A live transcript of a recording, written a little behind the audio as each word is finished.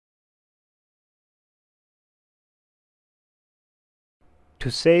To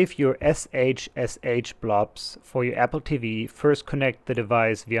save your SHSH blobs for your Apple TV, first connect the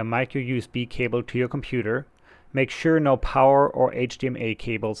device via micro USB cable to your computer. Make sure no power or HDMI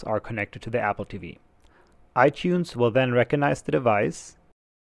cables are connected to the Apple TV. iTunes will then recognize the device.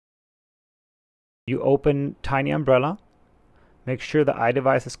 You open Tiny Umbrella. Make sure the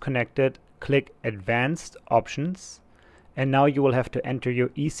iDevice is connected. Click Advanced Options. And now you will have to enter your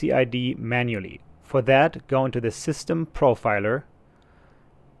ECID manually. For that, go into the System Profiler.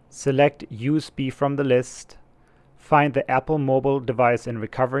 Select USB from the list. Find the Apple mobile device in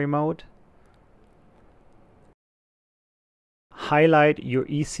recovery mode. Highlight your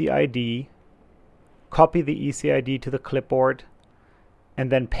ECID. Copy the ECID to the clipboard. And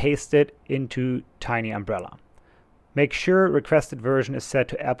then paste it into Tiny Umbrella. Make sure requested version is set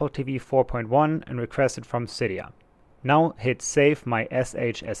to Apple TV 4.1 and requested from Cydia. Now hit Save My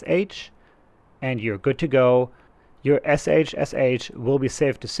SHSH and you're good to go. Your SHSH will be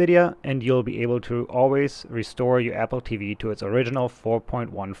saved to Cydia and you'll be able to always restore your Apple TV to its original 4.1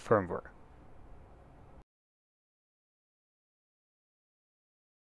 firmware.